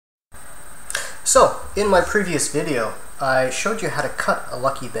So, in my previous video, I showed you how to cut a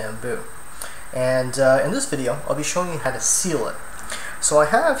lucky bamboo. And in this video, I'll be showing you how to seal it. So I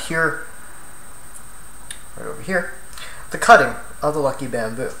have here, right over here, the cutting of the lucky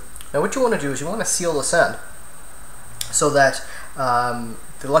bamboo. Now what you want to do is you want to seal this end so that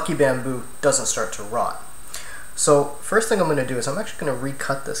the lucky bamboo doesn't start to rot. So first thing I'm going to do is I'm actually going to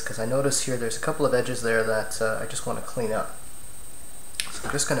recut this because I notice here there's a couple of edges there that I just want to clean up. So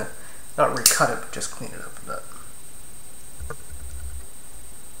I'm just going to not recut it, but just clean it up a bit.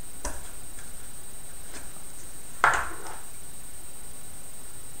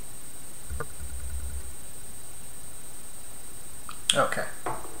 Okay.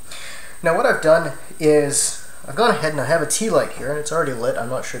 Now what I've done is I've gone ahead and I have a tea light here and it's already lit. I'm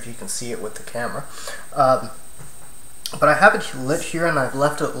not sure if you can see it with the camera. But I have it lit here and I've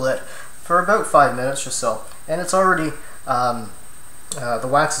left it lit for about 5 minutes or so. And it's already, the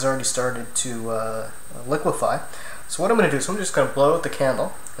wax has already started to liquefy. So what I'm going to do is I'm just going to blow out the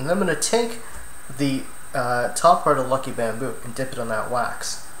candle and then I'm going to take the top part of lucky bamboo and dip it in that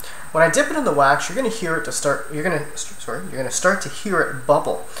wax. When I dip it in the wax, you're going to hear it to start. You're going to start to hear it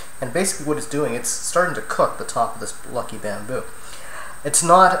bubble, and basically what it's doing, it's starting to cook the top of this lucky bamboo. It's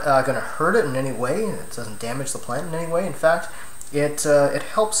not going to hurt it in any way, and it doesn't damage the plant in any way. In fact, it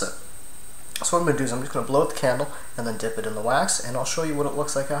helps it. So what I'm going to do is I'm just going to blow out the candle and then dip it in the wax, and I'll show you what it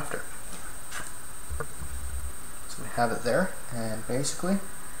looks like after. So we have it there, and basically.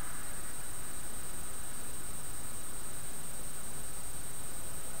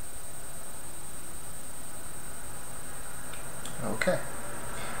 Okay.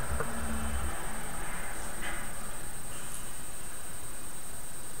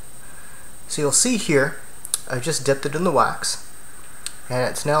 So you'll see here, I've just dipped it in the wax, and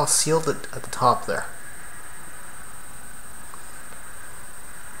it's now sealed at the top there.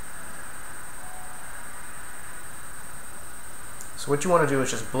 So what you want to do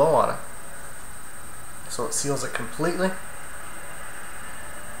is just blow on it, so it seals it completely.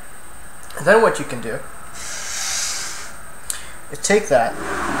 And then what you can do is take that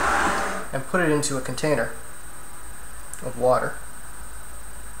and put it into a container of water.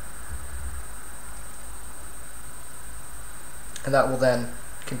 And that will then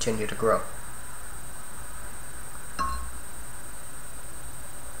continue to grow.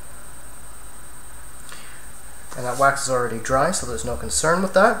 And that wax is already dry, so there's no concern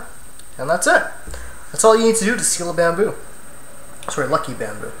with that. And that's it. That's all you need to do to seal a bamboo. Sorry, lucky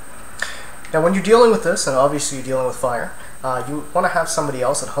bamboo. Now when you're dealing with this, and obviously you're dealing with fire, you want to have somebody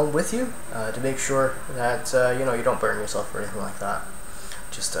else at home with you to make sure that you don't burn yourself or anything like that.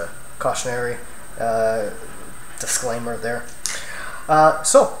 Just a cautionary disclaimer there.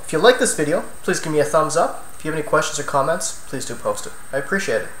 So, if you like this video, please give me a thumbs up. If you have any questions or comments, please do post it. I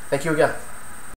appreciate it. Thank you again.